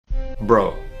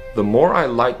Bro, the more I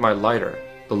light my lighter,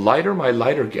 the lighter my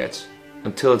lighter gets,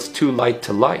 until it's too light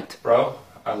to light. Bro,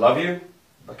 I love you,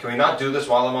 but can we not do this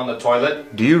while I'm on the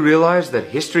toilet? Do you realize that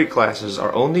history classes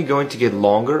are only going to get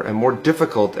longer and more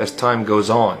difficult as time goes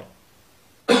on?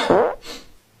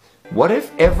 What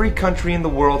if every country in the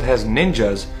world has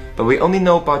ninjas, but we only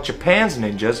know about Japan's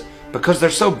ninjas because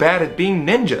they're so bad at being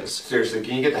ninjas? Seriously,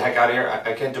 can you get the heck out of here?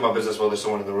 I can't do my business while there's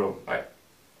someone in the room. I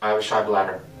have a shy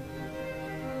bladder.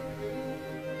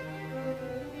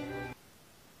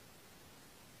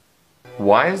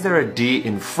 Why is there a D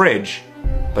in fridge,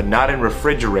 but not in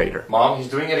refrigerator? Mom, he's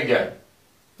doing it again.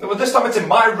 No, but this time it's in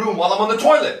my room while I'm on the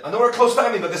toilet. I know we're a close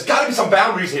family, but there's gotta be some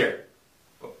boundaries here.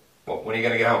 Well, when are you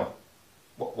gonna get home?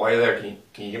 Why are you there?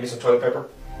 Can you give me some toilet paper?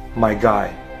 My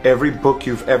guy, every book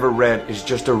you've ever read is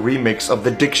just a remix of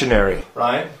the dictionary.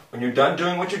 Ryan, when you're done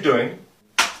doing what you're doing,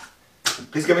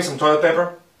 please give me some toilet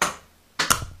paper.